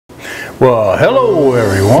Well, hello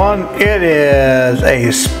everyone. It is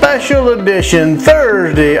a special edition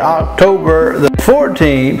Thursday, October the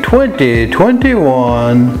 14th,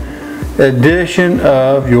 2021 edition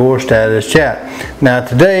of Your Status Chat. Now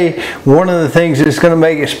today, one of the things that's going to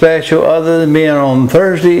make it special other than being on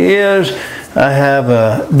Thursday is I have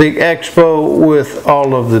a big expo with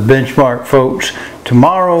all of the Benchmark folks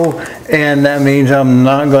tomorrow, and that means I'm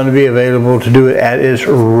not going to be available to do it at its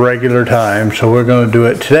regular time. So we're going to do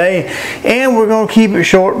it today, and we're going to keep it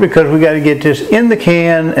short because we got to get this in the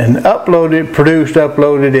can and uploaded, produced,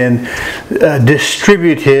 uploaded, and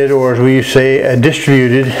distributed, or as we say,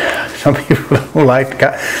 distributed. Some people don't like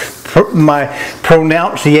my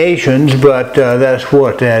pronunciations, but that's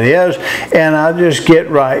what that is. And I'll just get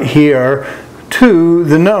right here to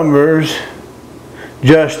the numbers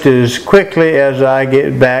just as quickly as I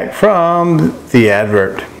get back from the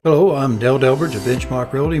advert. Hello, I'm Dale Delbridge of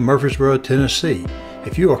Benchmark Realty, Murfreesboro, Tennessee.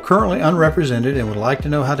 If you are currently unrepresented and would like to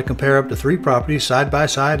know how to compare up to 3 properties side by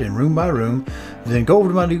side and room by room, then go over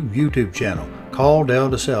to my new YouTube channel, Call Dale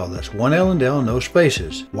to Sell. That's one L in Dale, no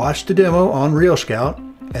spaces. Watch the demo on Real Scout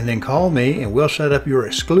and then call me and we'll set up your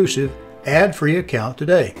exclusive ad-free account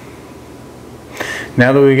today.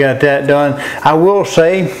 Now that we got that done, I will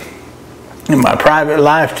say in my private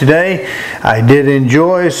life today, I did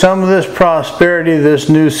enjoy some of this prosperity this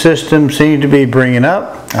new system seemed to be bringing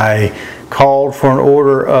up. I called for an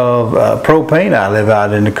order of propane. I live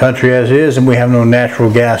out in the country as is, and we have no natural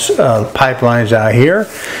gas pipelines out here.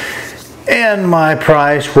 And my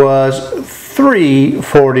price was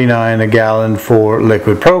 $3.49 a gallon for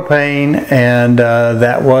liquid propane, and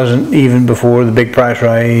that wasn't even before the big price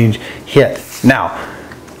range hit. Now,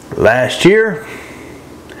 last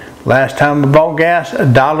time I bought gas,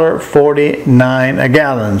 $1.49 a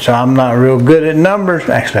gallon. So I'm not real good at numbers.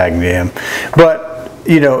 Actually, I can. But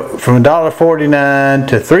you know, from $1.49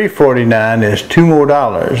 to $3.49 is $2 more,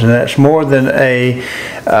 and that's more than a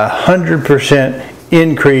 100%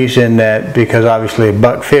 increase in that, because obviously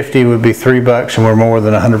 $1.50 would be $3, and we're more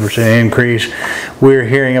than 100% increase. We're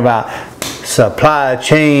hearing about supply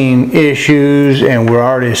chain issues, and we're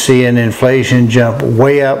already seeing inflation jump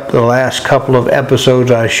way up. The last couple of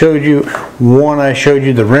episodes I showed you, one I showed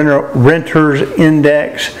you the renters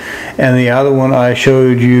index, and the other one I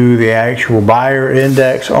showed you the actual buyer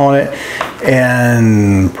index on it,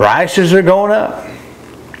 and prices are going up.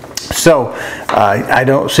 So I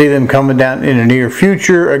don't see them coming down in the near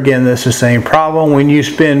future. Again, that's the same problem. When you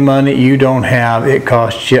spend money you don't have, it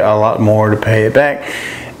costs you a lot more to pay it back.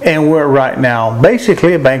 And we're right now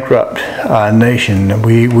basically a bankrupt nation.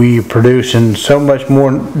 We producing so much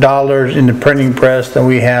more dollars in the printing press than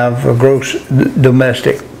we have a gross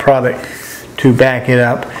domestic product to back it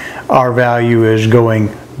up. Our value is going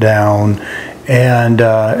down, and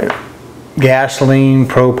gasoline,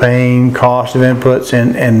 propane, cost of inputs,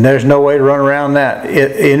 and there's no way to run around that.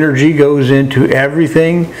 Energy goes into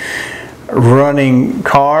everything. Running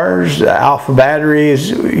cars, Alpha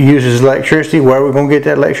batteries uses electricity. Where are we going to get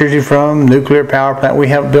that electricity from? Nuclear power plant. We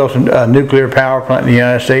haven't built a nuclear power plant in the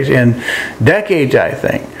United States in decades, I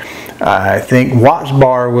think. I think Watts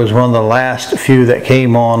Bar was one of the last few that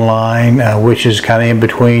came online, which is kind of in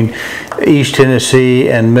between East Tennessee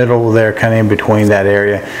and middle there, kind of in between that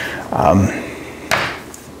area.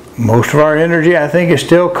 Most of our energy, I think, is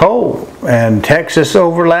still coal. And Texas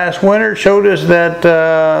over last winter showed us that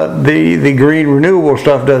the green renewable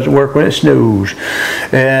stuff doesn't work when it snows.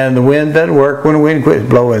 And the wind doesn't work when the wind quits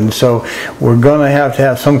blowing. So we're going to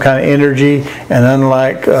have some kind of energy. And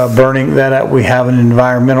unlike burning that up, we have an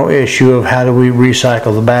environmental issue of how do we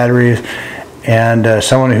recycle the batteries. And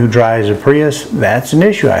someone who drives a Prius, that's an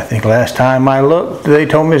issue. I think last time I looked, they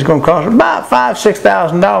told me it's going to cost about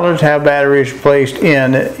 $5,000–6,000 to have batteries placed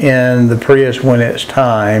in the Prius when it's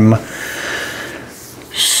time.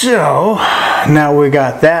 So now we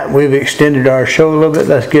got that. We've extended our show a little bit.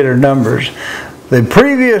 Let's get our numbers. The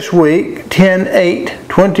previous week,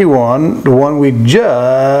 10/8/21, the one we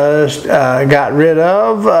just got rid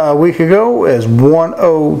of a week ago, is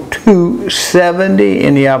 102.70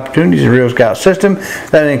 in the opportunities of the Real Scout system.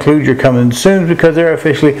 That includes your coming soon because they're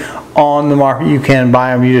officially on the market. You can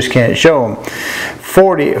buy them, you just can't show them.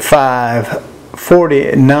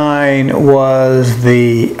 45.49 was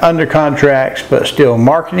the under contracts, but still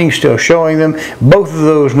marketing, still showing them. Both of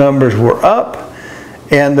those numbers were up,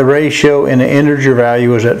 and the ratio in the integer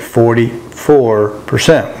value was at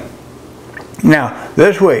 44%. Now,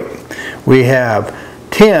 this week we have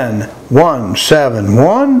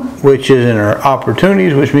 10.171, which is in our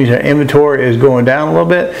opportunities, which means our inventory is going down a little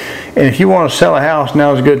bit. And if you want to sell a house,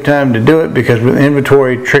 now is a good time to do it, because with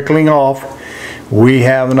inventory trickling off, we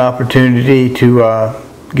have an opportunity to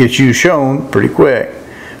get you shown pretty quick.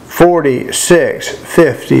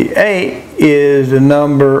 4658 is the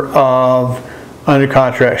number of under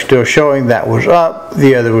contract still showing. That was up,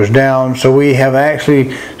 the other was down, so we have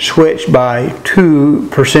actually switched by 2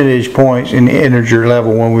 percentage points in the integer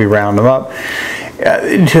level when we round them up.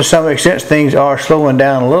 To some extent things are slowing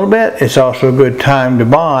down a little bit. It's also a good time to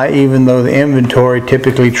buy, even though the inventory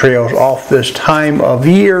typically trails off this time of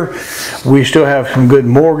year. We still have some good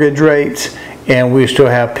mortgage rates, and we still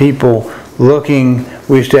have people looking,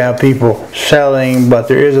 we still have people selling, but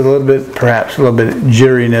there is a little bit, perhaps a little bit of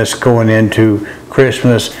jitteriness going into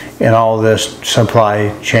Christmas and all this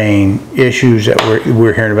supply chain issues that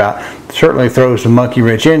we're hearing about. Certainly throws the monkey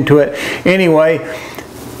wrench into it. Anyway,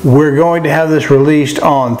 we're going to have this released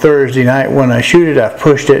on Thursday night. When I shoot it, I've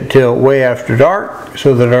pushed it till way after dark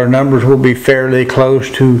so that our numbers will be fairly close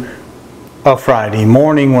to a Friday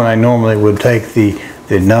morning when I normally would take the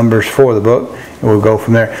numbers for the book, and we'll go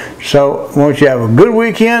from there. So I want you to have a good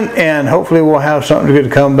weekend, and hopefully we'll have something good to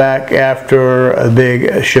come back after a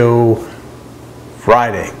big show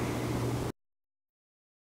Friday.